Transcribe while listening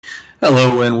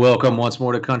Hello and welcome once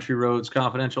more to Country Roads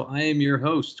Confidential. I am your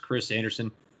host, Chris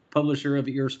Anderson, publisher of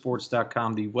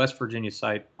earsports.com, the West Virginia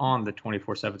site on the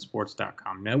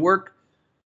 247sports.com network.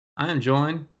 I am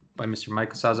joined by Mr.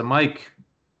 Mike Casazza. Mike,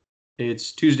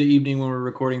 it's Tuesday evening when we're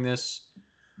recording this.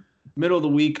 Middle of the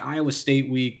week, Iowa State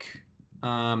week.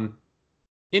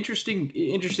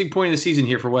 Interesting point of the season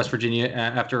here for West Virginia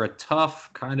after a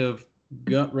tough, kind of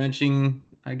gut-wrenching,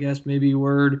 I guess maybe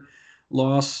word,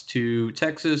 loss to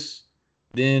Texas.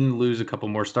 Then lose a couple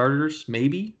more starters,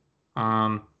 maybe.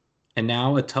 And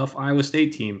now a tough Iowa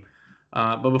State team.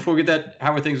 But before we get that,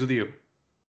 how are things with you?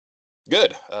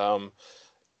 Good.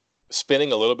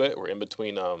 Spinning a little bit. We're in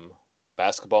between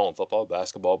basketball and football.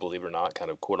 Basketball, believe it or not,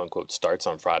 kind of quote unquote starts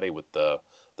on Friday with the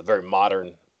very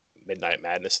modern Midnight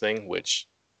Madness thing, which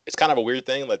it's kind of a weird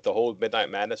thing. Like the whole Midnight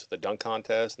Madness with the dunk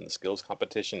contest and the skills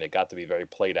competition, it got to be very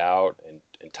played out and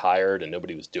tired, and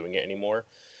nobody was doing it anymore.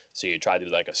 So you try to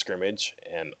do like a scrimmage,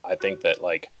 and I think that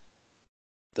like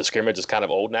the scrimmage is kind of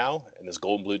old now, and this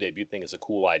Golden Blue debut thing is a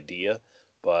cool idea,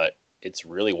 but it's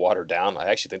really watered down. I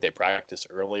actually think they practiced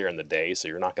earlier in the day, so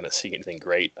you're not going to see anything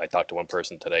great. I talked to one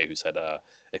person today who said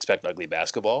expect ugly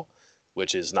basketball,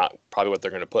 which is not probably what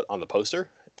they're going to put on the poster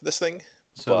for this thing.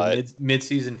 So but,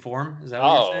 mid-season form, is that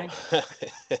what you're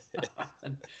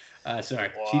saying?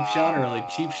 Sorry, wow. Cheap shot early.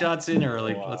 Cheap shots in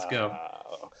early. Wow. Let's go.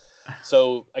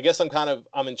 So I guess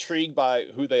I'm intrigued by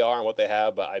who they are and what they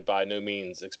have, but I by no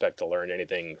means expect to learn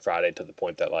anything Friday to the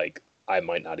point that like I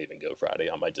might not even go Friday.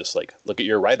 I might just like look at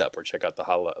your write-up or check out the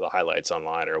highlights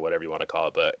online or whatever you want to call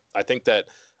it. But I think that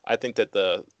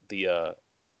the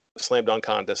slam dunk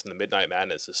contest and the Midnight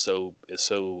Madness is so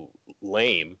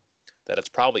lame that it's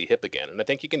probably hip again. And I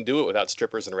think you can do it without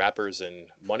strippers and rappers and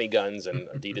money guns and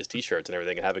Adidas T-shirts and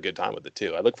everything and have a good time with it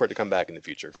too. I look for it to come back in the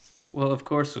future. Well, of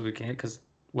course we can, because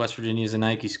West Virginia is a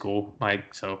Nike school,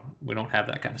 Mike, so we don't have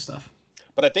that kind of stuff.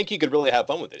 But I think you could really have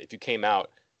fun with it if you came out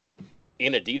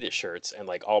in Adidas shirts and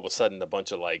like all of a sudden a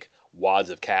bunch of like wads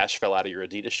of cash fell out of your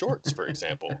Adidas shorts, for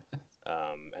example.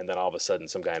 And then all of a sudden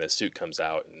some guy in a suit comes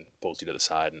out and pulls you to the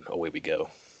side and away we go.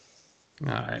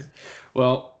 All right.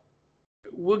 Well,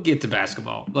 we'll get to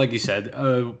basketball. Like you said,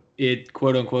 it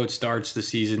quote unquote starts the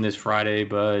season this Friday,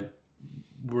 but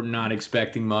we're not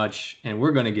expecting much, and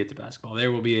we're going to get to basketball.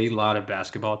 There will be a lot of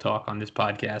basketball talk on this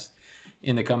podcast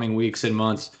in the coming weeks and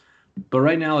months. But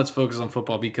right now, let's focus on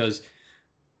football because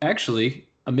actually,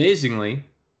 amazingly,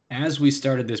 as we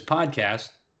started this podcast,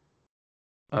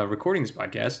 recording this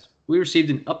podcast, we received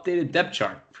an updated depth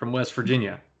chart from West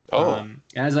Virginia. Oh.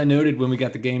 As I noted when we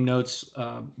got the game notes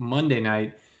Monday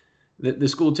night, the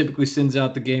school typically sends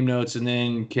out the game notes and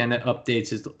then kind of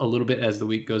updates it a little bit as the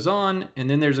week goes on. And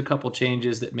then there's a couple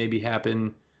changes that maybe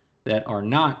happen that are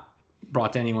not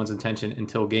brought to anyone's attention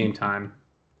until game time.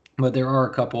 But there are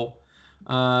a couple.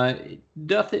 One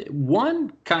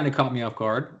kind of caught me off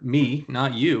guard. Me,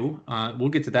 not you. We'll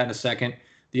get to that in a second.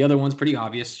 The other one's pretty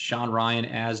obvious. Sean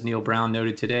Rhyan, as Neil Brown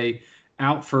noted today,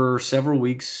 out for several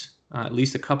weeks, at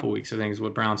least a couple weeks, I think is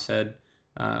what Brown said.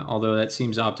 Although that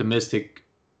seems optimistic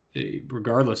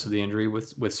regardless of the injury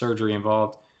with surgery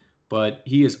involved. But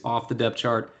he is off the depth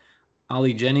chart.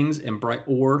 Ollie Jennings and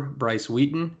Bryce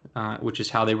Wheaton, which is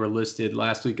how they were listed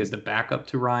last week as the backup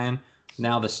to Ryan.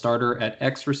 Now the starter at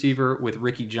X receiver with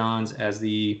Ricky Johns as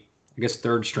the, I guess,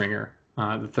 third stringer,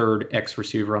 the third X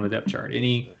receiver on the depth chart.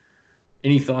 Any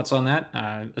thoughts on that,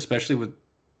 especially with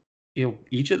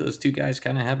each of those two guys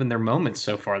kind of having their moments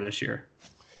so far this year?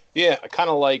 Yeah, I kind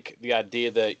of like the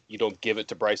idea that you don't give it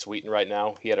to Bryce Wheaton right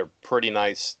now. He had a pretty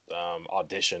nice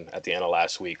audition at the end of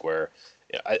last week where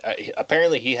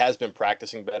apparently he has been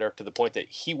practicing better to the point that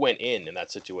he went in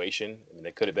that situation. I mean,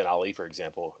 it could have been Ali, for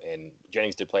example, and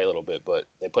Jennings did play a little bit, but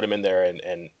they put him in there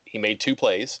and he made 2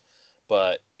 plays,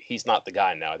 but he's not the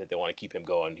guy now. I think they want to keep him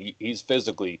going. He's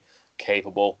physically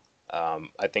capable.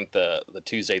 I think the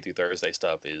Tuesday through Thursday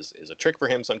stuff is a trick for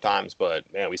him sometimes,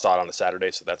 but man, we saw it on the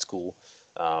Saturday, so that's cool.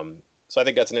 So I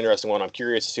think that's an interesting one. I'm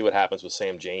curious to see what happens with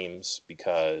Sam James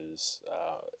because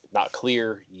not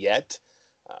clear yet.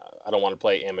 I don't want to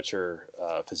play amateur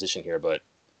physician here, but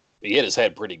he hit his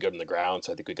head pretty good on the ground,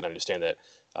 so I think we can understand that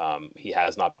he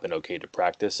has not been okay to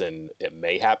practice, and it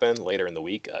may happen later in the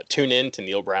week. Tune in to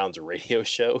Neil Brown's radio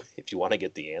show if you want to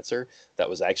get the answer. That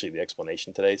was actually the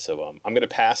explanation today, so I'm going to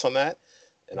pass on that,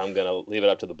 and I'm going to leave it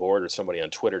up to the board or somebody on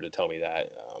Twitter to tell me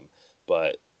that.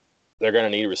 But they're going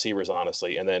to need receivers,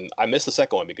 honestly. And then I missed the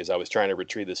second one because I was trying to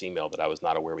retrieve this email that I was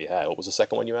not aware we had. What was the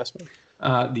second one you asked me?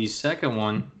 The second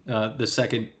one, the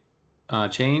second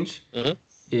change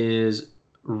is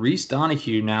Reese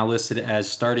Donahue now listed as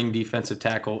starting defensive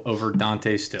tackle over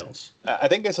Dante Stills. I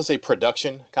think this is a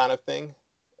production kind of thing.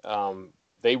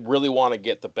 they really want to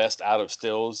get the best out of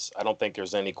Stills. I don't think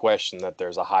there's any question that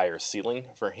there's a higher ceiling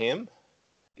for him.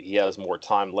 He has more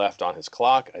time left on his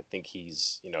clock. I think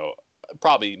he's,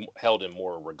 probably held in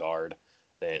more regard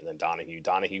than Donahue.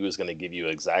 Donahue is going to give you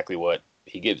exactly what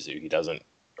he gives you. He doesn't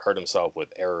hurt himself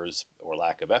with errors or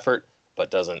lack of effort,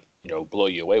 but doesn't, blow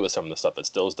you away with some of the stuff that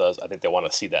Stills does. I think they want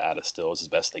to see that out of Stills as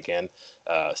best they can.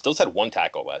 Stills had one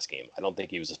tackle last game. I don't think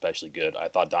he was especially good. I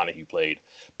thought Donahue played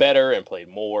better and played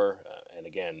more. And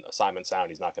again, Simon Sound,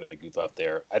 he's not going to goof up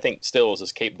there. I think Stills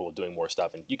is capable of doing more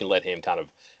stuff, and you can let him kind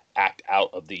of act out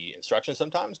of the instructions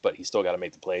sometimes, but he's still got to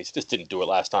make the plays. He just didn't do it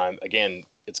last time. Again,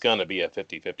 it's going to be a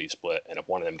 50-50 split, and if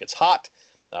one of them gets hot,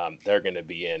 they're going to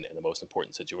be in the most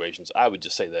important situations. I would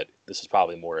just say that this is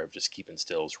probably more of just keeping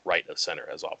Stills right of center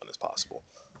as often as possible.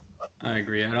 I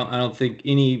agree. I don't think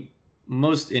any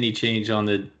change on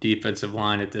the defensive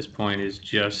line at this point is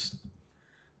just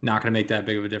not going to make that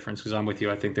big of a difference, because I'm with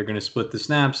you. I think they're going to split the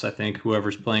snaps. I think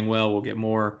whoever's playing well will get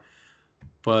more.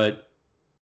 But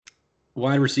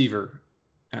wide receiver,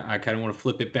 I kind of want to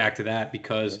flip it back to that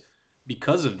because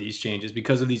of these changes,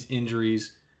 because of these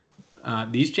injuries.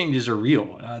 These changes are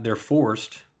real. They're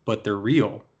forced, but they're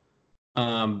real.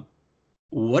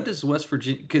 What does West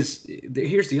Virginia? Because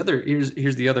here's the other.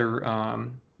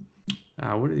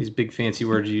 What are these big fancy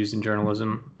words used in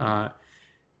journalism?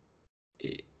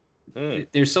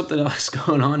 There's something else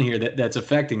going on here that's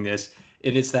affecting this.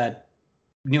 And it's that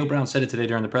Neil Brown said it today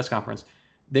during the press conference.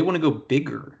 They want to go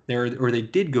bigger or they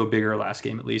did go bigger last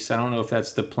game, at least. I don't know if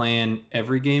that's the plan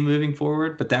every game moving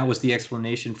forward, but that was the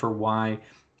explanation for why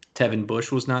Tevin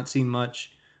Bush was not seen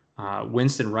much.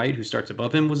 Winston Wright, who starts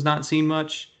above him, was not seen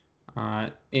much.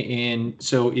 And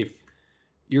so if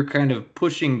you're kind of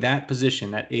pushing that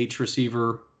position, that H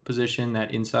receiver position,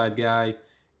 that inside guy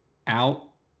out,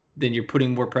 then you're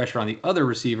putting more pressure on the other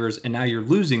receivers, and now you're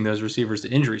losing those receivers to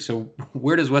injury. So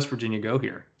where does West Virginia go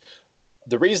here?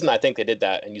 The reason I think they did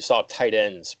that, and you saw tight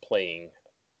ends playing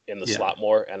in the slot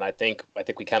more, and I think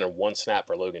we counted one snap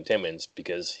for Logan Timmons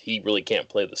because he really can't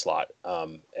play the slot.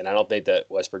 And I don't think that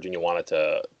West Virginia wanted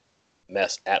to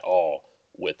mess at all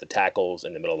with the tackles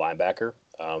and the middle linebacker.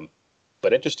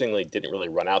 But interestingly, didn't really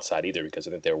run outside either because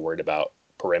I think they were worried about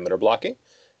perimeter blocking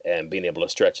and being able to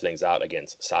stretch things out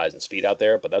against size and speed out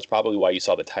there. But that's probably why you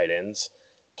saw the tight ends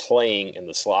playing in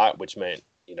the slot, which meant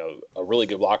a really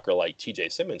good blocker like TJ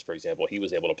Simmons, for example, he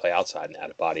was able to play outside and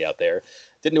add a body out there.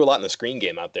 Didn't do a lot in the screen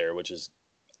game out there, which is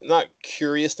not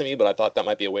curious to me, but I thought that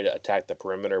might be a way to attack the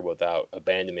perimeter without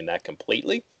abandoning that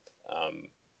completely.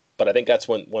 But I think that's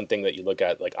one thing that you look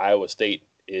at, like Iowa State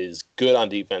is good on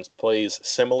defense, plays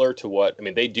similar to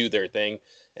they do their thing,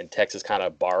 and Texas kind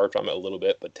of borrowed from it a little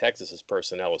bit, but Texas's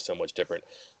personnel is so much different.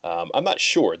 I'm not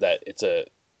sure that it's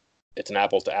an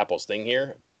apples to apples thing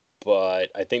here, but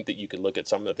I think that you could look at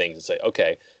some of the things and say,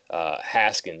 okay,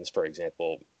 Haskins, for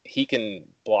example, he can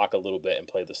block a little bit and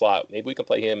play the slot. Maybe we can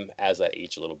play him as that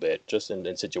H a little bit, just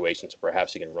in situations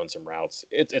perhaps he can run some routes.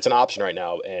 It's an option right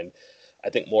now, and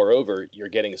I think moreover, you're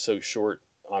getting so short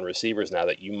on receivers now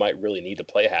that you might really need to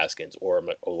play Haskins or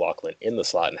O'Loughlin in the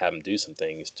slot and have him do some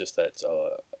things just that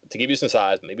to give you some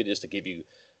size, maybe just to give you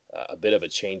a bit of a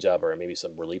change up or maybe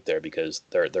some relief there because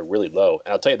they're really low.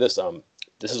 And I'll tell you this,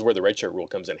 this is where the redshirt rule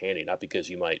comes in handy, not because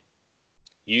you might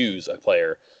use a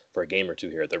player for a game or two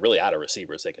here. They're really out of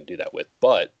receivers they can do that with.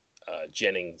 But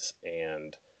Jennings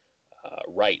and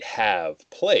Wright have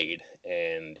played,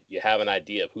 and you have an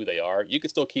idea of who they are. You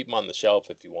could still keep them on the shelf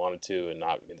if you wanted to, and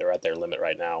they're at their limit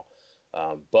right now.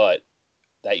 But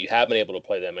that you have been able to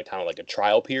play them in kind of like a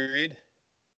trial period,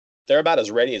 they're about as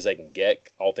ready as they can get,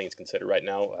 all things considered right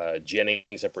now.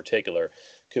 Jennings in particular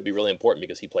could be really important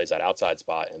because he plays that outside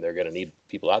spot, and they're going to need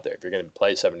people out there. If you're going to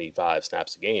play 75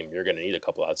 snaps a game, you're going to need a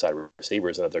couple outside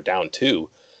receivers, and if they're down two,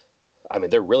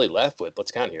 they're really left with,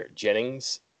 let's count here,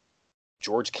 Jennings,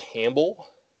 George Campbell,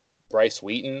 Bryce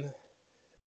Wheaton,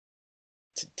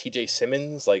 TJ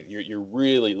Simmons. Like you're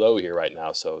really low here right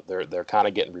now, so they're kind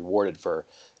of getting rewarded for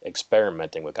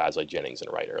experimenting with guys like Jennings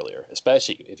and Wright earlier.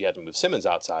 Especially if you have to move Simmons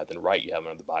outside, then Wright you have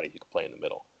another body you can play in the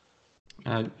middle.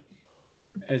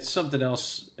 It's something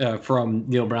else from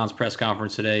Neil Brown's press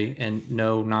conference today, and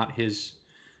no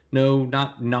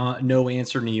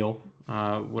answer Neil,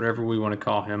 whatever we want to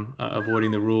call him,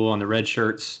 avoiding the rule on the red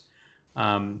shirts.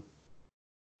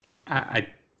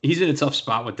 He's in a tough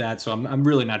spot with that, so I'm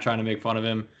really not trying to make fun of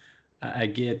him. I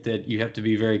get that you have to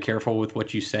be very careful with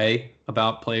what you say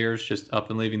about players just up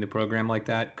and leaving the program like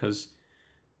that because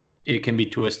it can be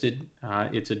twisted.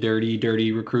 It's a dirty,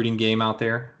 dirty recruiting game out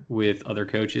there with other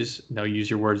coaches. They'll use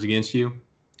your words against you.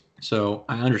 So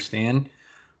I understand,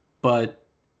 but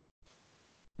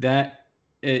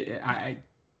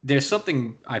there's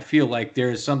something I feel like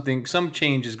some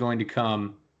change is going to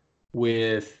come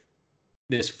with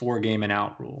this 4 game and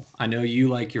out rule. I know you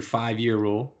like your 5 year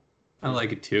rule. I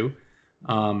like it too.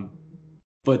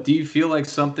 But do you feel like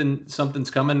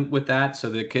something's coming with that so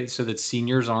that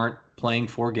seniors aren't playing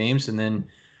 4 games and then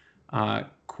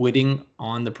quitting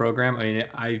on the program? I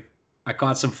mean, I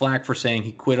caught some flack for saying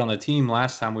he quit on the team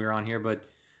last time we were on here, but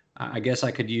I guess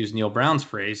I could use Neil Brown's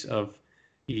phrase of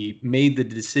he made the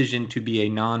decision to be a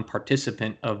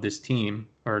non-participant of this team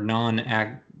or not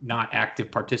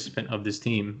active participant of this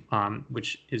team,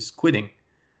 which is quitting.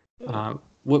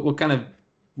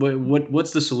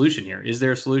 What's the solution here? Is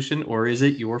there a solution, or is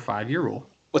it your 5 year rule?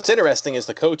 What's interesting is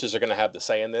the coaches are going to have the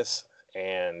say in this,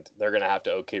 and they're going to have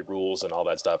to okay rules and all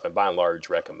that stuff, and by and large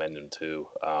recommend them to.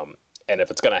 And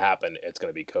if it's going to happen, it's going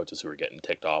to be coaches who are getting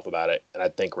ticked off about it. And I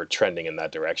think we're trending in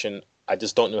that direction. I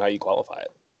just don't know how you qualify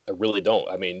it. I really don't.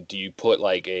 I mean, do you put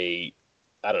like a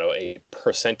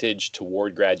percentage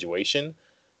toward graduation?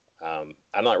 I'm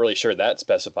not really sure that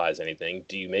specifies anything.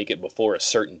 Do you make it before a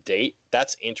certain date?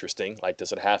 That's interesting. Like,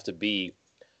 does it have to be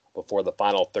before the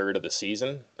final third of the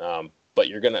season? But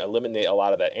you're going to eliminate a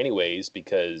lot of that anyways,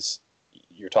 because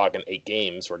you're talking 8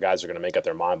 games where guys are going to make up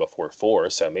their mind before 4.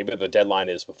 So maybe the deadline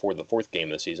is before the 4th game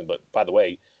of the season. But by the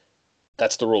way,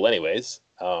 that's the rule anyways.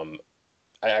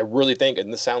 I really think,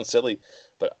 and this sounds silly,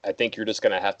 but I think you're just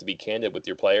going to have to be candid with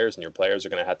your players, and your players are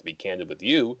going to have to be candid with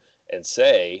you and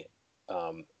say,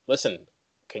 listen,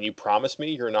 can you promise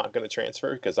me you're not going to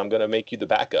transfer? Because I'm going to make you the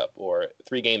backup. Or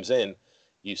 3 games in,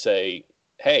 you say,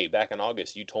 hey, back in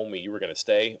August, you told me you were going to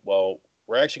stay. Well,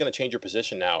 we're actually going to change your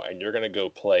position now, and you're going to go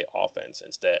play offense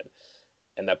instead.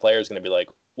 And that player is going to be like,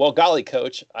 well, golly,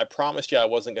 coach, I promised you I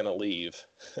wasn't going to leave.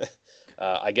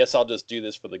 I guess I'll just do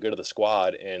this for the good of the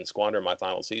squad and squander my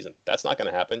final season. That's not going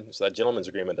to happen. So that gentleman's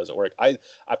agreement doesn't work. I've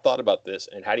thought about this,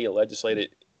 and how do you legislate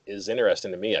it is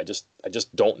interesting to me. I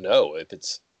just don't know if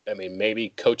it's, I mean, maybe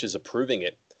coaches approving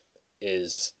it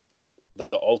is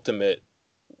the ultimate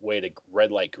way to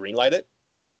red light, green light it.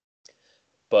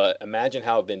 But imagine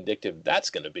how vindictive that's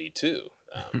going to be too.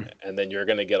 And then you're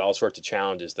going to get all sorts of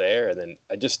challenges there. And then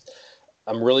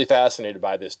I'm really fascinated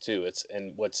by this too.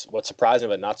 And what's surprising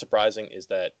but not surprising is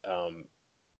that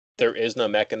there is no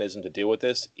mechanism to deal with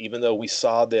this, even though we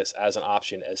saw this as an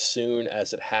option as soon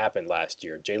as it happened last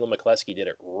year. Jalen McCleskey did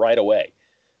it right away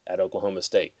at Oklahoma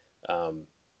State. And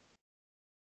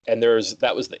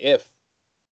that was the if.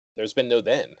 There's been no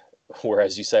then.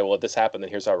 Whereas you say, well, if this happened, then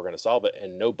here's how we're going to solve it.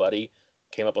 And nobody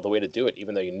came up with a way to do it,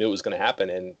 even though you knew it was going to happen.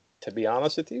 And to be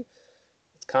honest with you,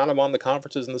 it's kind of on the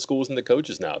conferences and the schools and the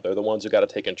coaches now. They're the ones who got to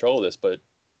take control of this. But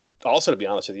also, to be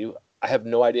honest with you, I have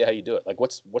no idea how you do it. Like,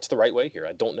 what's the right way here?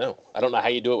 I don't know. I don't know how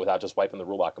you do it without just wiping the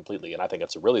rule out completely. And I think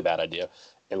that's a really bad idea,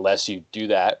 unless you do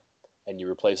that and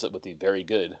you replace it with the very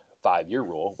good 5-year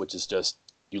rule, which is just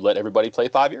you let everybody play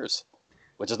 5 years,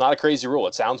 which is not a crazy rule.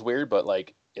 It sounds weird, but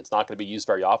like, it's not going to be used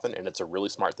very often, and it's a really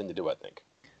smart thing to do, I think.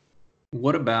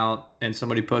 What about, and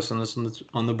somebody posted this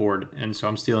on the board, and so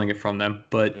I'm stealing it from them,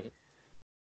 but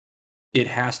it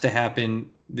has to happen.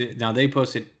 Now, they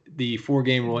posted the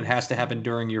 4-game rule. It has to happen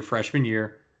during your freshman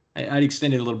year. I'd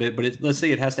extend it a little bit, but let's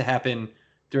say it has to happen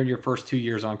during your first 2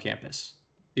 years on campus.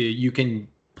 You can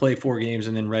play 4 games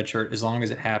and then redshirt as long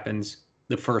as it happens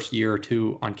the first year or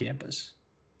 2 on campus.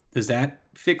 Does that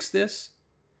fix this?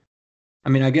 I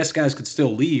mean, I guess guys could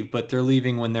still leave, but they're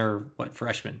leaving when they're,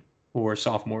 freshmen or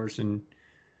sophomores and,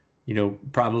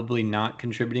 probably not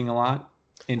contributing a lot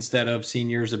instead of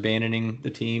seniors abandoning the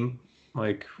team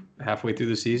like halfway through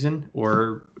the season?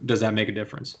 Or does that make a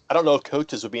difference? I don't know if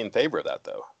coaches would be in favor of that,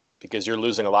 though, because you're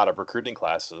losing a lot of recruiting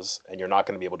classes and you're not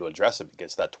going to be able to address it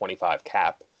because that 25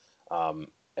 cap.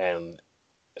 And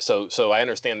so I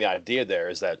understand the idea there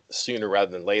is that sooner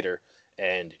rather than later,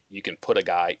 and you can put a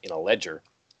guy in a ledger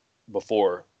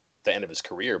before the end of his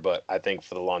career. But I think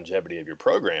for the longevity of your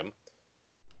program,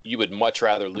 you would much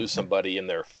rather lose somebody in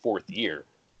their 4th year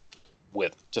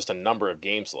with just a number of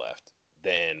games left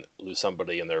than lose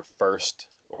somebody in their first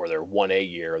or their 1A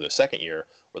year or their 2nd year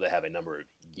where they have a number of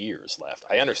years left.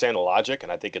 I understand the logic,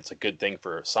 and I think it's a good thing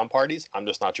for some parties. I'm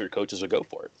just not sure coaches would go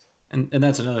for it. And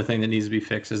that's another thing that needs to be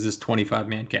fixed is this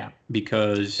 25-man cap,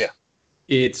 because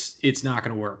it's not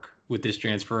going to work with this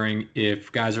transferring.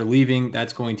 If guys are leaving,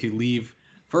 that's going to leave.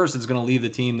 First, it's going to leave the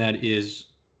team that is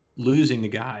losing the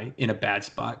guy in a bad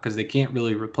spot because they can't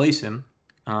really replace him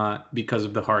because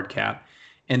of the hard cap.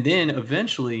 And then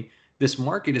eventually this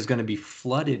market is going to be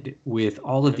flooded with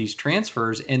all of these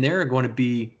transfers, and there are going to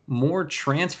be more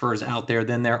transfers out there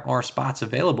than there are spots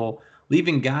available,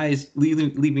 leaving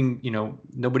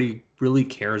nobody really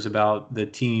cares about the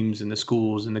teams and the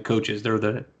schools and the coaches. They're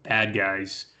the bad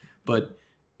guys But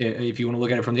if you want to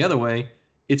look at it from the other way,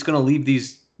 it's going to leave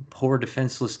these poor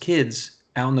defenseless kids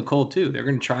out in the cold too. They're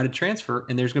going to try to transfer,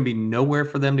 and there's going to be nowhere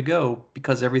for them to go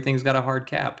because everything's got a hard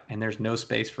cap, and there's no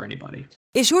space for anybody.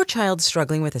 Is your child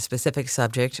struggling with a specific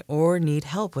subject or need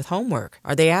help with homework?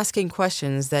 Are they asking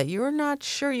questions that you're not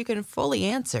sure you can fully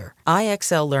answer?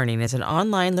 IXL Learning is an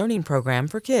online learning program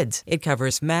for kids. It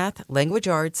covers math, language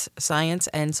arts, science,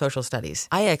 and social studies.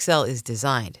 IXL is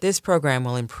designed. This program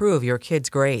will improve your kids'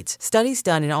 grades. Studies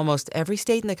done in almost every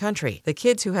state in the country. The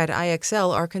kids who had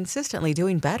IXL are consistently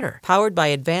doing better. Powered by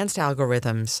advanced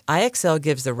algorithms, IXL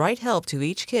gives the right help to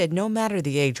each kid no matter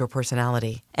the age or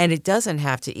personality. And it doesn't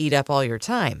have to eat up all your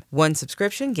time. One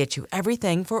subscription gets you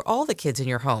everything for all the kids in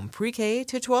your home, pre-K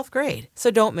to 12th grade.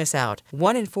 So don't miss out.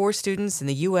 1 in 4 students in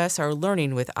the U.S. are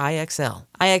learning with IXL.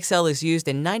 IXL is used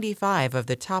in 95 of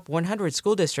the top 100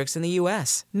 school districts in the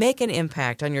U.S. Make an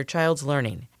impact on your child's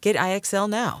learning. Get IXL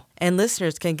now. And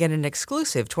listeners can get an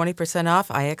exclusive 20% off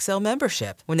IXL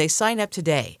membership when they sign up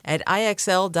today at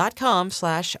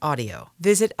IXL.com/audio.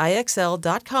 Visit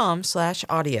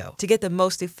IXL.com/audio to get the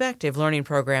most effective learning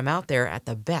program out there at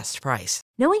the best price.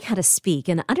 Knowing how to speak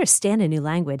and understand a new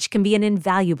language can be an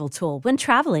invaluable tool when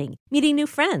traveling, meeting new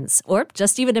friends, or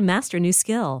just even to master a new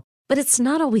skill. But it's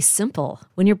not always simple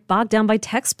when you're bogged down by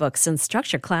textbooks and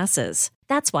structured classes.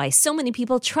 That's why so many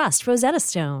people trust Rosetta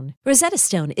Stone. Rosetta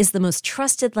Stone is the most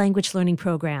trusted language learning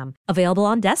program, available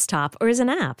on desktop or as an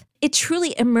app. It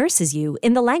truly immerses you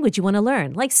in the language you want to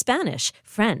learn, like Spanish,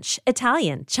 French,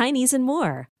 Italian, Chinese, and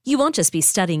more. You won't just be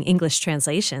studying English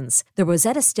translations. The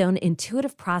Rosetta Stone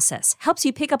intuitive process helps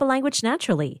you pick up a language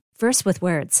naturally, first with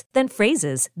words, then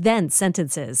phrases, then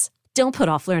sentences. Don't put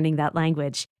off learning that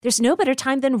language. There's no better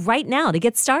time than right now to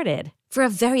get started. For a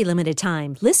very limited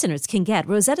time, listeners can get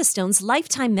Rosetta Stone's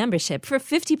lifetime membership for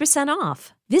 50%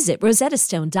 off. Visit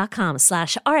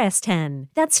rosettastone.com/rs10.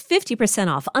 That's 50%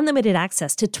 off unlimited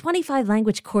access to 25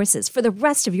 language courses for the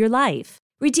rest of your life.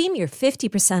 Redeem your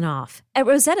 50% off at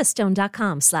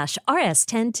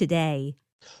rosettastone.com/rs10 today.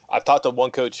 I've talked to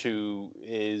one coach who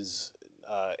is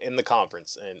in the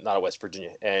conference and not at West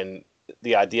Virginia, and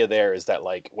the idea there is that,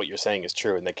 like, what you're saying is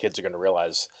true, and the kids are going to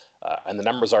realize, and the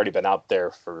number's already been out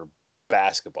there for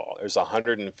basketball. There's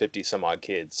 150 some odd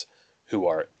kids who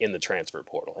are in the transfer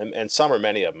portal, and some or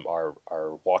many of them are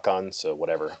walk-ons, so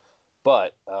whatever.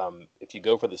 But if you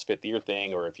go for this 5th-year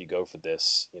thing, or if you go for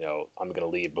this, I'm going to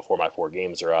leave before my 4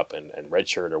 games are up and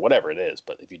redshirt or whatever it is.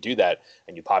 But if you do that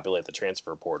and you populate the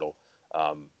transfer portal,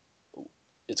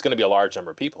 it's going to be a large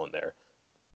number of people in there.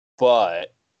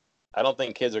 But I don't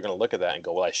think kids are going to look at that and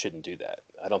go, well, I shouldn't do that.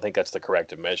 I don't think that's the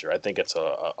corrective measure. I think it's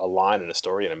a line in a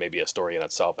story, and it may be a story in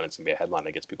itself, and it's going to be a headline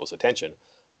that gets people's attention,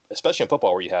 especially in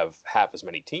football where you have half as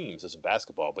many teams as in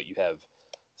basketball, but you have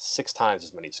 6 times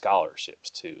as many scholarships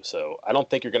too. So I don't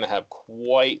think you're going to have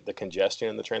quite the congestion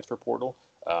in the transfer portal.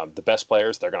 The best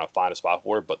players, they're going to find a spot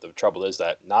for it, but the trouble is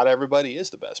that not everybody is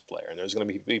the best player, and there's going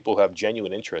to be people who have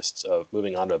genuine interests of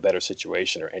moving on to a better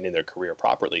situation or ending their career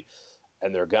properly,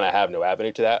 and they're going to have no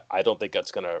avenue to that. I don't think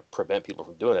that's going to prevent people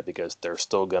from doing it, because they're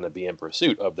still going to be in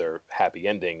pursuit of their happy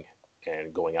ending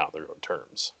and going out on their own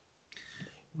terms.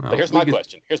 Well, but here's my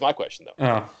question. Here's my question,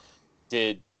 though.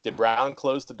 Did Brown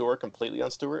close the door completely on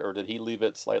Stewart, or did he leave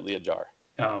it slightly ajar?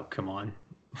 Oh, come on.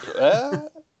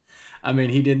 I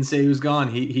mean, he didn't say he was gone.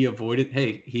 He avoided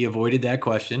that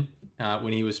question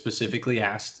when he was specifically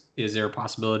asked, is there a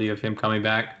possibility of him coming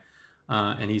back?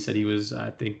 And he said he was, I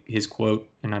think his quote,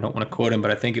 and I don't want to quote him,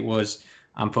 but I think it was,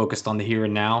 I'm focused on the here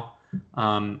and now.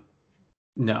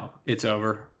 No, it's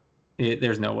over.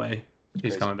 There's no way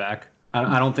he's coming back.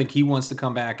 I don't think he wants to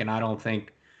come back, and I don't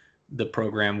think the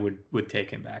program would take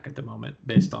him back at the moment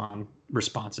based on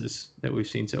responses that we've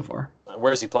seen so far.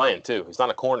 Where is he playing, too? He's not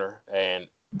a corner, and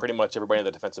pretty much everybody in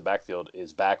the defensive backfield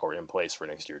is back or in place for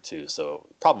next year, too. So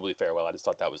probably farewell. I just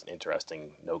thought that was an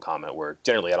interesting no comment, where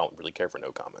generally I don't really care for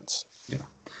no comments. Yeah.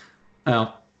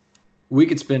 Well, we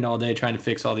could spend all day trying to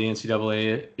fix all the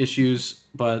NCAA issues,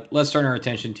 but let's turn our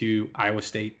attention to Iowa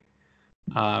State.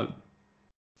 Iowa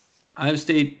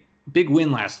State, big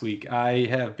win last week. I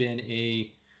have been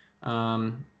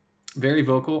very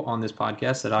vocal on this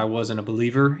podcast that I wasn't a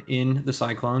believer in the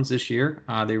Cyclones this year.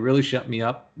 They really shut me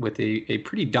up with a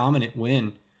pretty dominant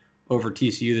win over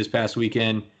TCU this past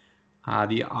weekend.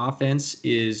 The offense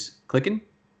is clicking,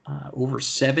 over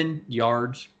 7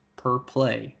 yards per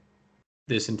play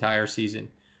this entire season,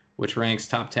 which ranks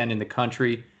top 10 in the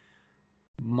country.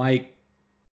 Mike,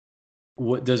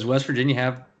 what does West Virginia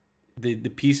have the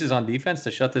pieces on defense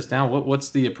to shut this down? What's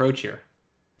the approach here?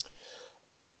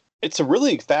 It's a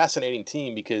really fascinating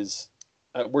team, because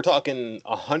we're talking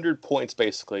 100 points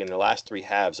basically in the last 3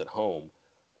 halves at home,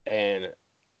 and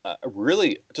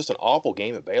really just an awful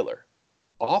game at Baylor.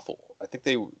 Awful. I think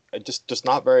they just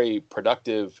not very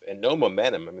productive and no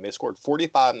momentum. I mean, they scored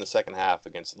 45 in the second half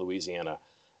against Louisiana,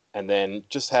 and then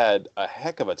just had a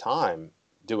heck of a time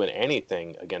doing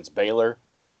anything against Baylor,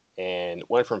 and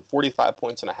went from 45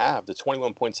 points in a half to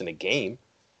 21 points in a game.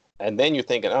 And then you're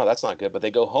thinking, oh, that's not good. But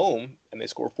they go home and they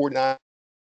score 49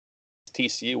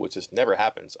 TCU, which just never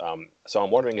happens. So I'm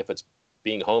wondering if it's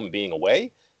being home and being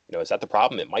away. Is that the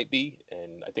problem? It might be.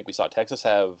 And I think we saw Texas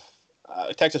have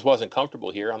Texas wasn't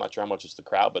comfortable here. I'm not sure how much it's the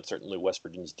crowd, but certainly West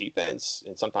Virginia's defense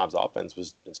and sometimes offense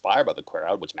was inspired by the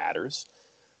crowd, which matters.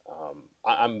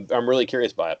 I'm really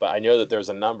curious by it, but I know that there's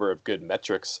a number of good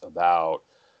metrics about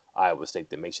Iowa State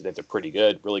that makes you think they're pretty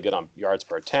good, really good on yards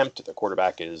per attempt. Their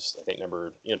quarterback is, I think,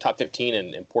 top 15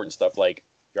 in important stuff like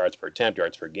yards per attempt,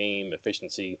 yards per game,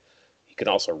 efficiency. He can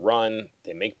also run.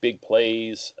 They make big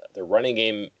plays. Their running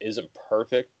game isn't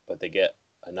perfect, but they get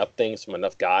enough things from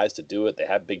enough guys to do it. They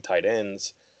have big tight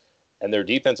ends, and their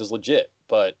defense is legit.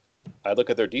 But I look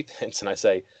at their defense and I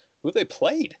say, who have they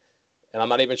played? And I'm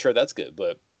not even sure that's good,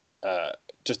 but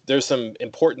just there's some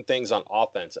important things on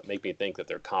offense that make me think that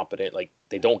they're competent. Like,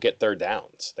 they don't get third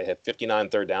downs. They have 59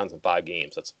 third downs in 5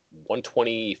 games. That's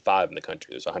 125 in the country.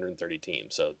 There's 130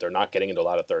 teams. So they're not getting into a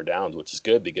lot of third downs, which is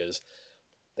good because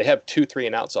they have 2 3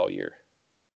 and outs all year.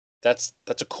 That's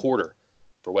a quarter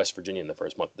for West Virginia in the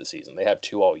first month of the season. They have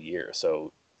 2 all year.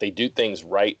 So they do things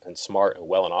right and smart and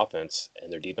well in offense,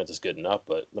 and their defense is good enough.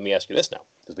 But let me ask you this now,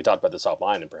 because we talked about this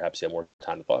offline and perhaps you have more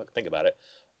time to think about it.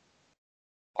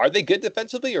 Are they good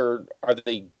defensively, or are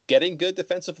they getting good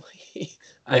defensively?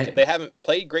 They haven't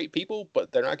played great people,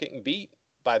 but they're not getting beat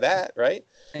by that, right?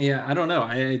 Yeah, I don't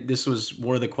know. This was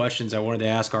one of the questions I wanted to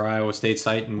ask our Iowa State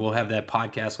site, and we'll have that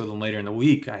podcast with them later in the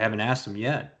week. I haven't asked them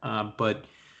yet, but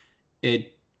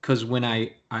because when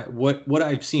what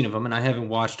I've seen of them, and I haven't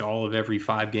watched all of every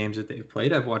 5 games that they've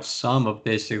played. I've watched some of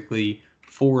basically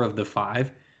 4 of the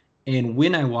 5. And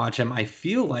when I watch them, I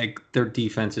feel like their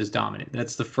defense is dominant.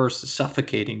 That's the first,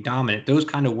 suffocating, dominant. Those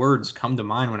kind of words come to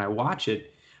mind when I watch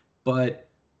it. But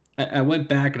I went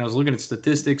back and I was looking at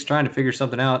statistics, trying to figure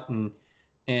something out,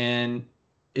 and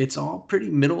it's all pretty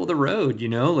middle of the road,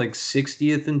 like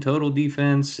 60th in total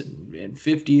defense and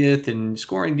 50th in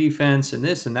scoring defense and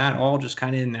this and that, all just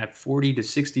kind of in that 40 to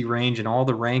 60 range in all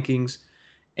the rankings.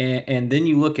 And then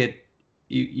you look at,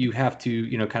 you have to,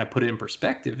 kind of put it in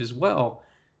perspective as well.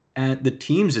 At the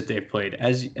teams that they've played,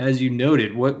 as you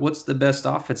noted, what's the best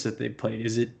offense that they've played?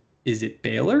 Is it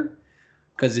Baylor?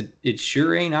 Because it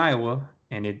sure ain't Iowa,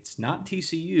 and it's not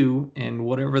TCU, and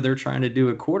whatever they're trying to do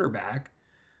at quarterback.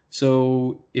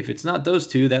 So if it's not those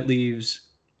two, that leaves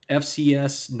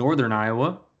FCS Northern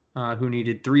Iowa, who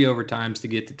needed 3 overtimes to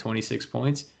get to 26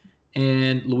 points,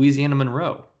 and Louisiana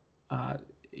Monroe.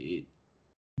 They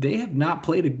have not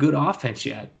played a good offense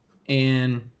yet,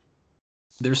 and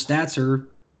their stats are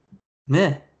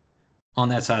meh on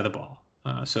that side of the ball.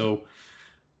 So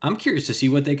I'm curious to see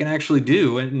what they can actually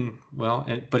do.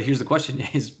 But here's the question: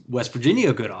 is West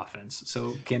Virginia a good offense?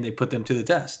 So can they put them to the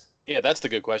test? Yeah, that's the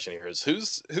good question here. Is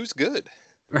who's good?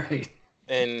 Right.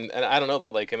 And I don't know.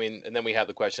 And then we have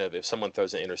the question of, if someone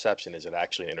throws an interception, is it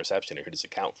actually an interception, or who does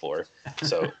it count for?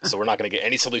 So we're not going to get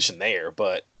any solution there.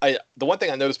 But the one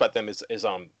thing I noticed about them is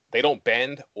they don't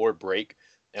bend or break.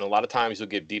 And a lot of times you'll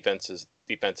give defenses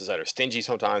that are stingy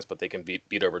sometimes, but they can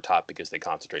beat over top because they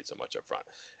concentrate so much up front.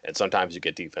 And sometimes you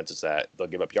get defenses that they'll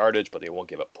give up yardage, but they won't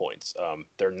give up points.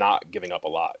 They're not giving up a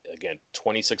lot. Again,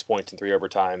 26 points in 3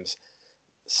 overtimes,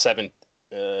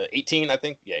 18, I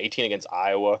think. Yeah, 18 against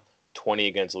Iowa, 20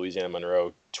 against Louisiana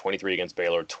Monroe, 23 against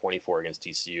Baylor, 24 against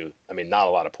TCU. I mean, not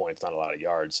a lot of points, not a lot of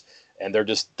yards. And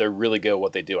they're really good at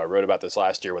what they do. I wrote about this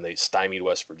last year when they stymied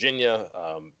West Virginia.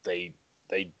 They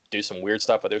do some weird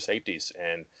stuff with their safeties,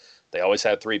 and they always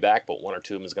have 3 back, but 1 or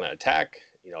 2 of them is going to attack.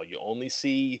 You only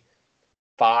see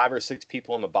 5 or 6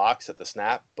 people in the box at the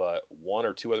snap, but 1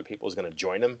 or 2 other people is going to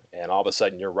join them, and all of a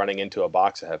sudden you're running into a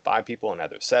box that have 5 people, and now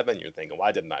there's 7. You're thinking,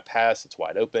 why didn't I pass? It's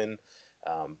wide open.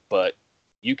 But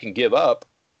you can give up,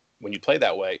 when you play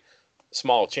that way,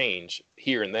 small change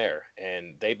here and there,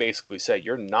 and they basically say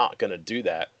you're not going to do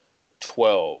that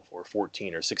 12 or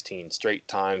 14 or 16 straight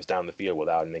times down the field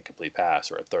without an incomplete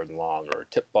pass or a 3rd and long or a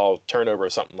tip ball turnover or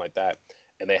something like that.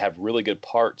 And they have really good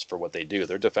parts for what they do.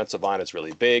 Their defensive line is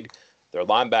really big. Their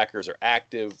linebackers are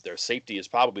active. Their safety is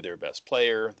probably their best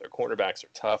player. Their cornerbacks are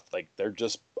tough. They're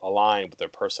just aligned with their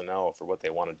personnel for what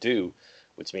they want to do,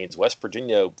 which means West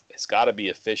Virginia has got to be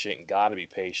efficient and got to be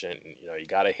patient. And, you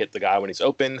got to hit the guy when he's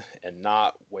open and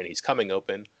not when he's coming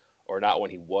open, or not when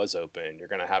he was open. You're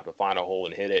going to have to find a hole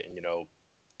and hit it, and,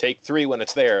 take 3 when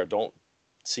it's there. Don't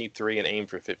see 3 and aim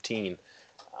for 15.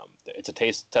 It's a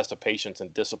test of patience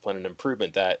and discipline and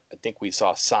improvement that I think we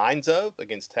saw signs of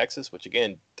against Texas, which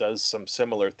again does some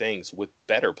similar things with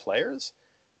better players,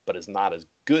 but is not as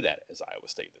good at it as Iowa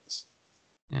State is.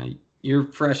 Yeah, you're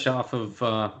fresh off of,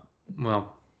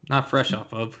 well, not fresh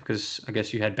off of, because I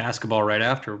guess you had basketball right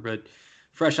after, but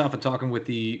fresh off of talking with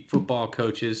the football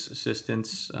coaches,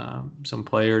 assistants, some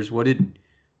players. What did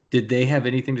they have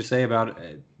anything to say about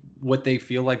what they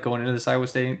feel like going into this Iowa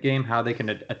State game, how they can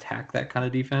attack that kind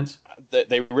of defense?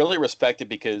 They really respect it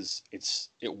because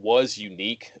it was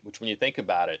unique, which when you think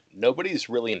about it, nobody's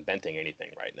really inventing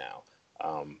anything right now.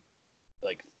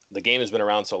 Like the game has been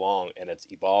around so long and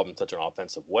it's evolved in such an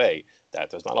offensive way that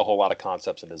there's not a whole lot of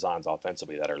concepts and designs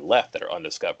offensively that are left that are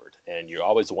undiscovered. And you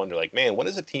always wonder, like, man, when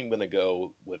is a team going to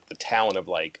go with the talent of,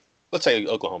 like, let's say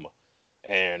Oklahoma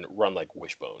and run like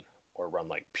wishbone or run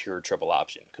like pure triple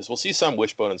option? Because we'll see some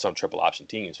wishbone and some triple option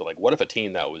teams. So, like, what if a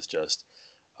team that was just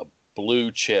a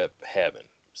blue chip heaven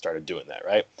started doing that,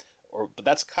 right? But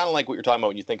that's kind of like what you're talking about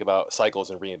when you think about cycles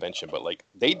and reinvention. But, like,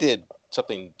 they did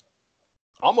something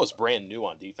almost brand new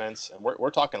on defense. And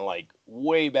we're talking like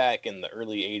way back in the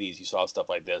early 80s, you saw stuff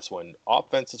like this when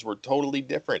offenses were totally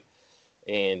different.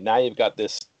 And now you've got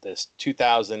this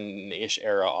 2000-ish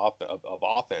era of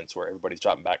offense where everybody's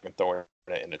dropping back and throwing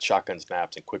it into shotgun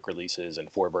snaps and quick releases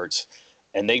and four verts.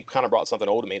 And they kind of brought something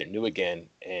old and made it new again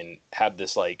and have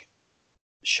this like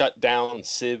shut down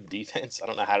sieve defense. I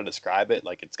don't know how to describe it.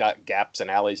 Like it's got gaps and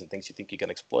alleys and things you think you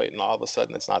can exploit, and all of a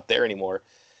sudden it's not there anymore.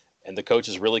 And the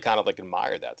coaches really kind of like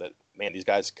admire that, man, these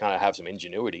guys kind of have some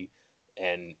ingenuity,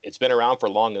 and it's been around for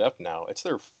long enough now. It's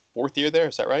their 4th year there.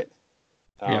 Is that right?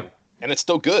 Yeah. And it's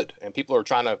still good, and people are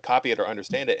trying to copy it or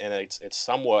understand it. And it's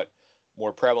somewhat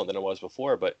more prevalent than it was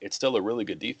before, but it's still a really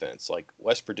good defense. Like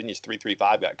West Virginia's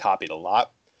 3-3-5 got copied a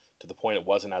lot to the point it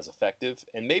wasn't as effective.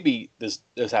 And maybe this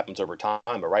happens over time,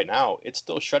 but right now it's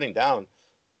still shutting down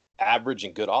average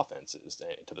and good offenses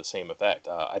to the same effect.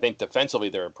 I think defensively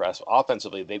they're impressed.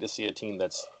 Offensively, they just see a team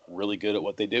that's really good at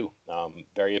what they do.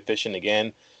 Very efficient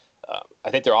again.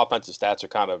 I think their offensive stats are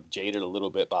kind of jaded a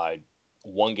little bit by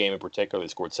one game in particular. They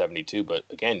scored 72, but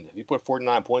again, if you put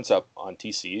 49 points up on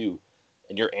TCU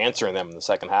and you're answering them in the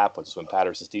second half, which is when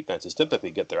Patterson's defenses typically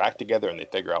get their act together and they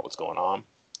figure out what's going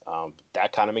on,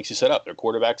 that kind of makes you set up. Their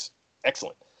quarterback's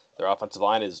excellent. Their offensive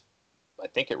line is, I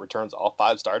think it returns all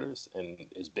 5 starters and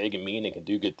is big and mean and can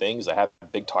do good things. They have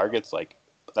big targets. Like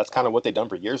that's kind of what they've done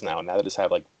for years now. And now they just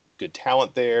have like good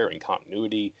talent there and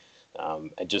continuity.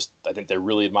 And just, I think they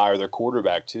really admire their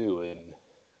quarterback too. And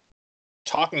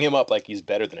talking him up like he's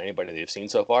better than anybody they've seen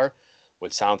so far,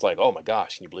 which sounds like, oh my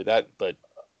gosh, can you believe that? But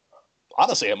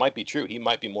honestly, it might be true. He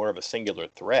might be more of a singular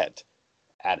threat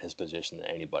at his position than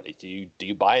anybody. Do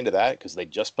you buy into that? Because they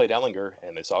just played Ellinger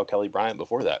and they saw Kelly Bryant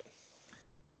before that.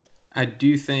 I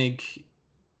do think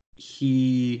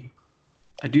he's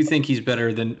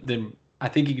better than I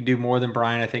think he can do more than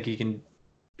Bryant. I think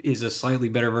he's a slightly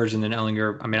better version than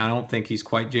Ellinger. I mean, I don't think he's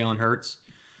quite Jalen Hurts,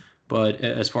 but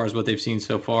as far as what they've seen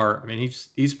so far, I mean,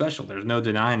 he's special. There's no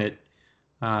denying it.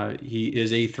 He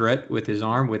is a threat with his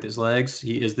arm, with his legs.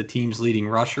 He is the team's leading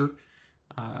rusher.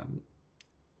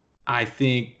 I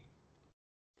think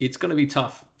it's going to be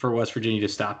tough for West Virginia to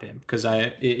stop him because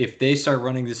if they start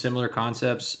running the similar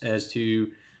concepts as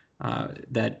to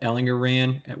that Ellinger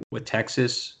ran with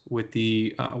Texas with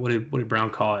the what did Brown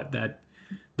call it, that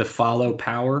the follow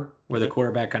power where the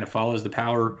quarterback kind of follows the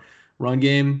power run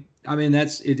game. I mean,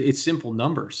 it's simple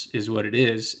numbers is what it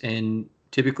is, and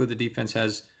typically the defense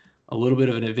has a little bit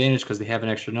of an advantage because they have an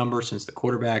extra number since the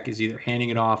quarterback is either handing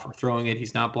it off or throwing it.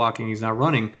 He's not blocking, he's not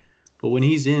running, but when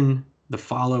he's in the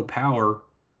follow power,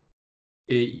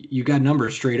 you got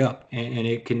numbers straight up, and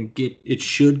it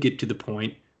should get to the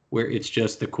point where it's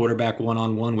just the quarterback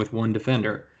one-on-one with one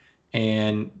defender.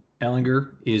 And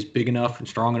Ellinger is big enough and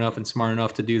strong enough and smart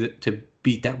enough to do that, to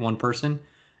beat that one person.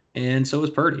 And so is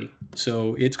Purdy.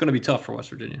 So it's going to be tough for West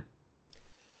Virginia.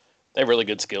 They have really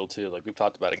good skill too. Like we've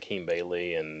talked about Akeem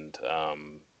Bailey and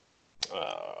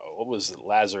what was it?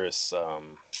 Lazarus,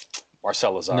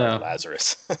 Marcel Lazard. No.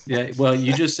 Lazarus. Yeah, well,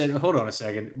 you just said, hold on a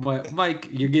second. Mike,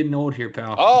 you're getting old here,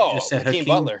 pal. Oh, Hakeem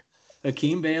Butler.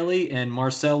 Hakeem Bailey and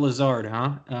Marcel Lazard,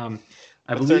 huh? I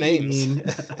What's believe their names?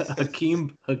 You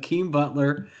mean Hakeem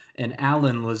Butler and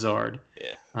Alan Lazard.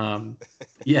 Yeah.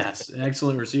 Yes,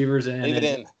 excellent receivers. And Leave it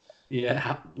in.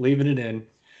 Yeah, leaving it in.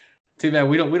 Too bad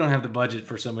we don't have the budget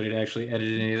for somebody to actually edit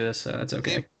any of this, so that's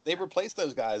okay. They replaced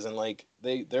those guys, and like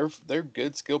they're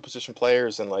good skill position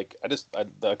players, and like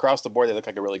across the board they look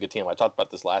like a really good team. I talked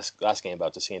about this last game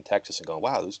about just seeing Texas and going,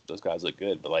 wow, those guys look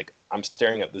good. But like I'm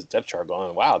staring at this depth chart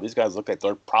going, wow, these guys look like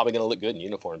they're probably going to look good in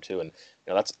uniform too. And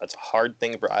that's a hard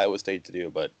thing for Iowa State to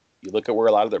do. But you look at where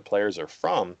a lot of their players are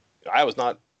from. Iowa's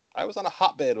on a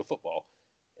hotbed of football,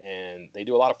 and they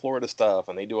do a lot of Florida stuff,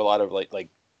 and they do a lot of like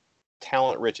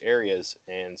talent-rich areas.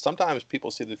 And sometimes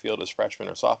people see the field as freshmen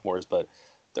or sophomores, but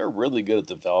they're really good at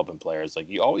developing players. Like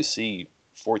you always see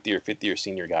fourth year, fifth year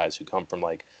senior guys who come from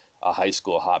like a high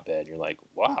school hotbed. You're like,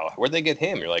 wow, where'd they get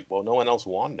him? You're like, well, no one else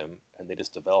wanted him, and they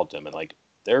just developed him. And like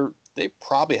they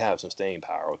probably have some staying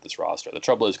power with this roster. The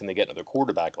trouble is, can they get another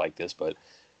quarterback like this? But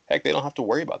heck, they don't have to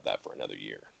worry about that for another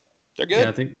year. They're good. Yeah,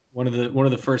 I think one of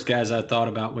the first guys I thought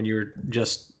about when you were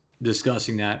just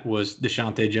discussing that was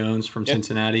Deshaunte Jones from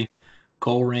Cincinnati.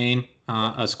 Colerain,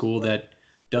 a school that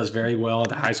does very well at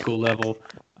the high school level.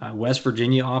 West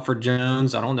Virginia offered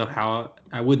Jones. I don't know how.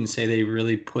 I wouldn't say they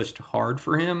really pushed hard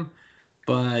for him,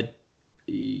 but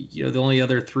the only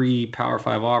other 3 Power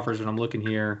 5 offers when I'm looking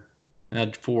here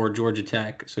for Georgia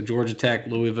Tech. So Georgia Tech,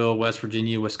 Louisville, West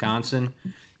Virginia, Wisconsin,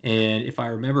 and if I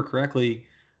remember correctly,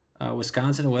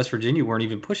 Wisconsin and West Virginia weren't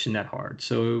even pushing that hard.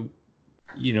 So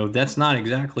that's not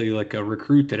exactly like a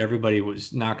recruit that everybody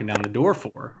was knocking down the door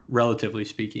for, relatively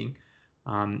speaking.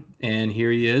 And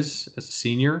here he is as a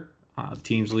senior,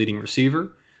 team's leading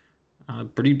receiver,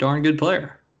 pretty darn good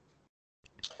player.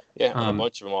 Yeah, a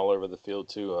bunch of them all over the field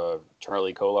too.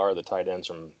 Charlie Kolar, the tight ends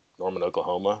from Norman,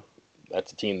 Oklahoma.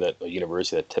 That's a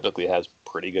university that typically has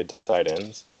pretty good tight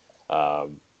ends.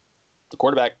 The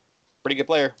quarterback, pretty good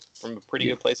player from a pretty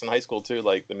good place in high school too.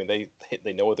 Like, I mean,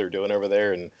 they know what they're doing over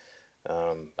there, and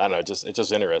I don't know, it's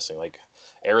just interesting. Like,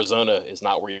 Arizona is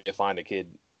not where you find a kid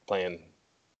playing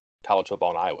college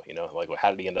football in Iowa. Like, how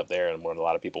did he end up there? And when a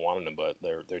lot of people wanted him, but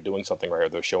they're doing something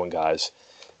right. They're showing guys,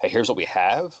 hey, here's what we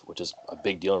have, which is a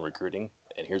big deal in recruiting,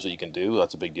 and here's what you can do.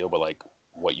 That's a big deal, but like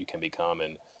what you can become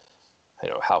and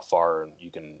how far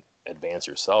you can advance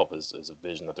yourself is a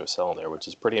vision that they're selling there, which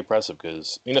is pretty impressive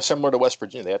because, similar to West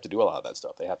Virginia, they have to do a lot of that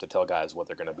stuff. They have to tell guys what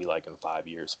they're going to be like in 5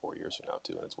 years, 4 years from now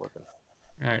too, and it's working.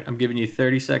 All right, I'm giving you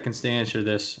 30 seconds to answer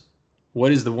this.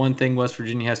 What is the one thing West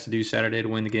Virginia has to do Saturday to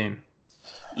win the game?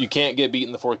 You can't get beat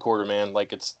in the fourth quarter, man.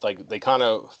 Like, it's like they kind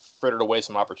of frittered away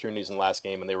some opportunities in the last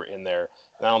game, and they were in there.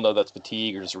 And I don't know if that's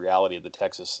fatigue or just reality of the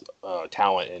Texas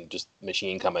talent and just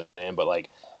machine coming in, but like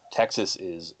Texas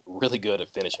is really good at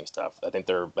finishing stuff. I think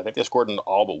they scored on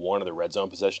all but one of their red zone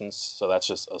possessions, so that's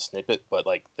just a snippet. But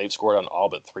like they've scored on all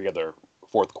but 3 of their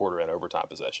fourth quarter and overtime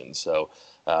possessions. So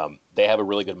they have a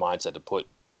really good mindset to put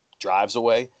drives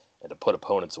away and to put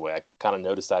opponents away. I kind of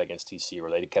noticed that against TC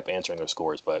where they kept answering their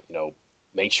scores, but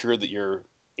make sure that you're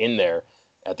in there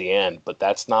at the end. But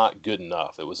that's not good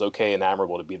enough. It was okay and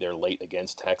admirable to be there late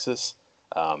against Texas.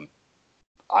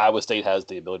 Iowa State has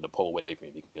the ability to pull away from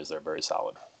you because they're very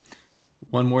solid.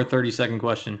 One more 30-second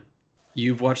question.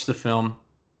 You've watched the film.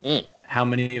 How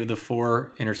many of the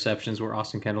 4 interceptions were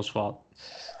Austin Kendall's fault?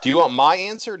 Do you want my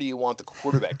answer or do you want the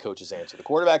quarterback coach's answer? The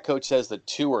quarterback coach says that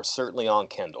 2 are certainly on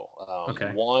Kendall.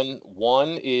 Okay.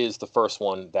 One is the first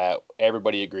one that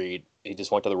everybody agreed. He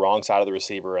just went to the wrong side of the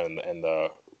receiver and the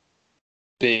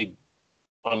big,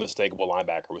 unmistakable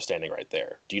linebacker was standing right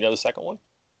there. Do you know the second one?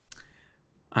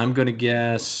 I'm going to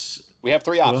guess. We have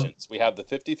 3 options. We have the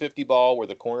 50-50 ball where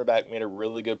the cornerback made a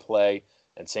really good play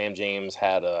and Sam James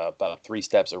had about 3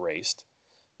 steps erased.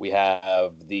 We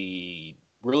have the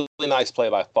really nice play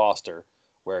by Foster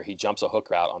where he jumps a hook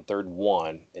route on 3rd and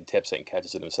 1 and tips it and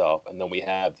catches it himself. And then we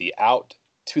have the out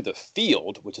to the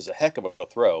field, which is a heck of a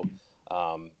throw,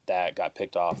 that got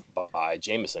picked off by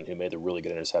Jameson, who made the really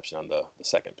good interception on the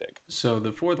second pick. So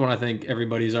the 4th one, I think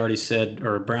everybody's already said,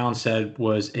 or Brown said,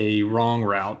 was a wrong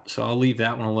route. So I'll leave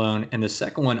that one alone. And the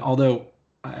second one, although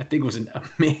I think was an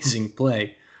amazing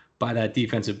play by that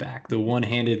defensive back, the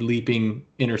one-handed leaping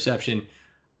interception,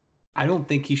 I don't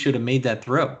think he should have made that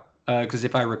throw. Because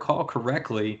if I recall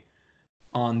correctly,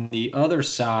 on the other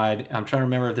side, I'm trying to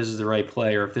remember if this is the right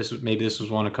play or if this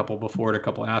was one a couple before it, a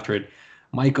couple after it.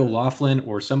 Mike O'Laughlin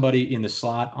or somebody in the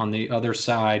slot on the other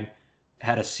side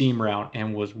had a seam route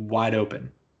and was wide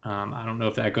open. I don't know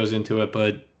if that goes into it,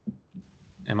 but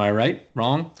am I right?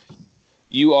 Wrong?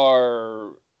 You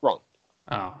are wrong.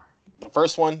 Oh. The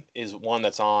first one is one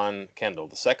that's on Kendall.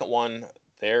 The second one,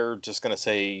 they're just going to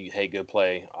say, hey, good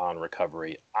play on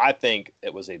recovery. I think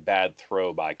it was a bad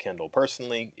throw by Kendall.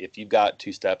 Personally, if you've got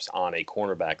 2 steps on a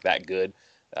cornerback that good,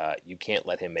 you can't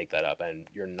let him make that up, and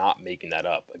you're not making that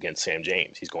up against Sam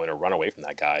James. He's going to run away from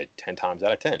that guy 10 times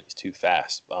out of 10. He's too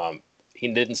fast. He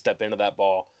didn't step into that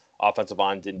ball. Offensive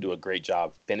line didn't do a great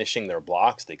job finishing their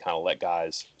blocks. They kind of let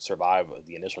guys survive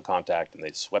the initial contact, and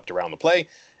they swept around the play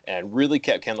and really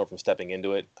kept Kendall from stepping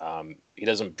into it. He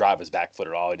doesn't drive his back foot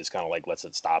at all. He just kind of like lets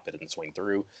it stop it and swing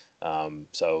through.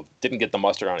 So didn't get the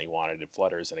mustard on he wanted. It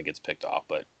flutters and it gets picked off,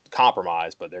 but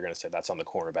compromise. But they're going to say that's on the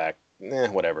cornerback.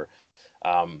 Whatever.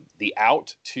 The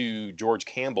out to George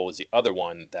Campbell is the other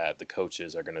one that the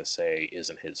coaches are going to say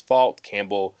isn't his fault.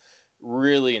 Campbell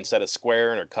really, instead of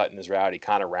squaring or cutting his route, he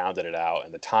kind of rounded it out,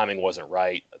 and the timing wasn't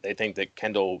right. They think that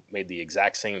Kendall made the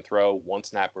exact same throw one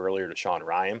snap earlier to Sean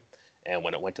Ryan, and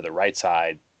when it went to the right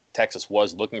side, Texas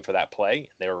was looking for that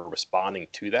play. They were responding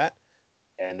to that,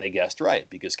 and they guessed right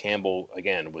because Campbell,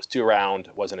 again, was too around,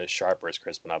 wasn't as sharp or as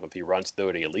crisp enough. If he runs through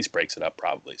it, he at least breaks it up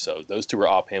probably. So those two were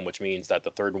off him, which means that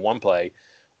the 3rd and 1 play,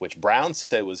 which Brown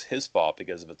said was his fault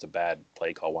because if it's a bad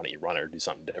play call, why don't you run it or do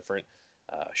something different?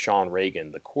 Sean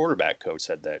Reagan, the quarterback coach,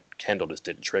 said that Kendall just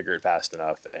didn't trigger it fast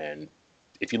enough. And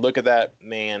if you look at that,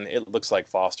 man, it looks like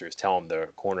Foster is telling the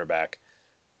cornerback,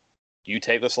 you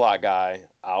take the slot guy,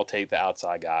 I'll take the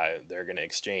outside guy. They're going to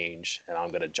exchange, and I'm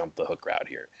going to jump the hook route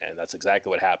here. And that's exactly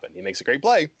what happened. He makes a great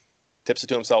play, tips it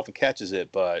to himself and catches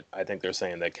it, but I think they're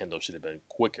saying that Kendall should have been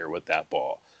quicker with that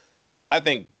ball. I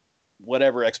think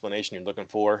whatever explanation you're looking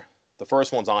for, the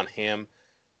first one's on him.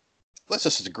 Let's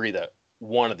just agree that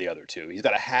one of the other two. He's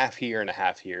got a half here and a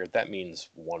half here. That means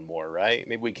one more, right?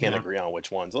 Maybe we can't agree on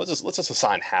which ones. Let's just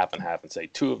assign half and half and say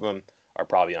 2 of them are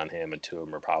probably on him and 2 of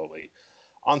them are probably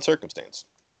on circumstance.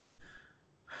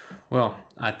 Well,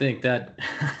 I think that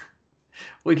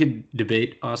we could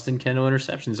debate Austin Kendall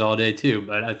interceptions all day too,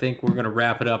 but I think we're going to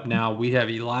wrap it up now. We have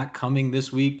a lot coming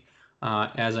this week.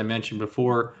 As I mentioned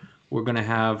before, we're going to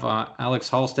have Alex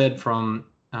Halstead from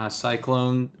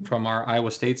Cyclone from our Iowa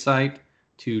State site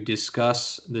to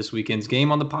discuss this weekend's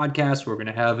game on the podcast. We're going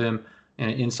to have him in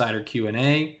an insider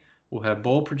Q&A. We'll have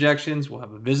bowl projections. We'll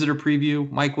have a visitor preview.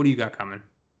 Mike, what do you got coming?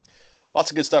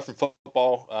 Lots of good stuff from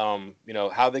football.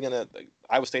 How are they going to –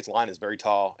 Iowa State's line is very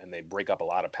tall, and they break up a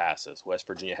lot of passes. West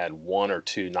Virginia had 1 or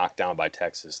 2 knocked down by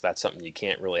Texas. That's something you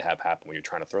can't really have happen when you're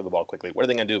trying to throw the ball quickly. What are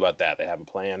they going to do about that? They have a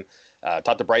plan.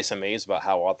 Talked to Bryson Mays about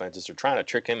how offenses are trying to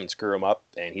trick him and screw him up,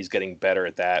 and he's getting better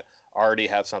at that. Already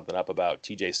have something up about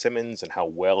TJ Simmons and how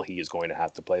well he is going to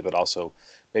have to play, but also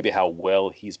maybe how well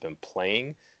he's been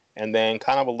playing. And then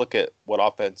kind of a look at what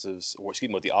what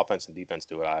the offense and defense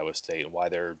do at Iowa State and why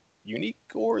they're unique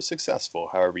or successful,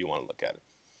 however you want to look at it.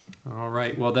 All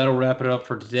right. Well, that'll wrap it up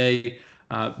for today.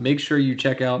 Make sure you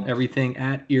check out everything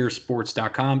at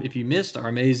earsports.com. If you missed our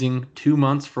amazing 2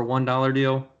 months for $1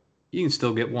 deal, you can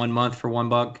still get 1 month for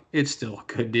 $1. It's still a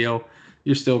good deal.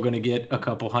 You're still going to get a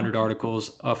couple hundred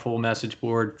articles, a full message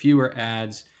board, fewer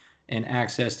ads, and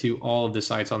access to all of the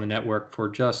sites on the network for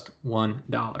just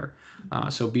 $1.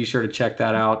 So be sure to check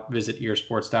that out. Visit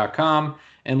earsports.com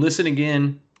and listen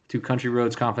again to Country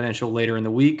Roads Confidential later in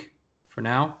the week. For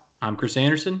now, I'm Chris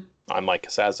Anderson. I'm Mike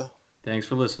Casazza. Thanks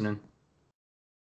for listening.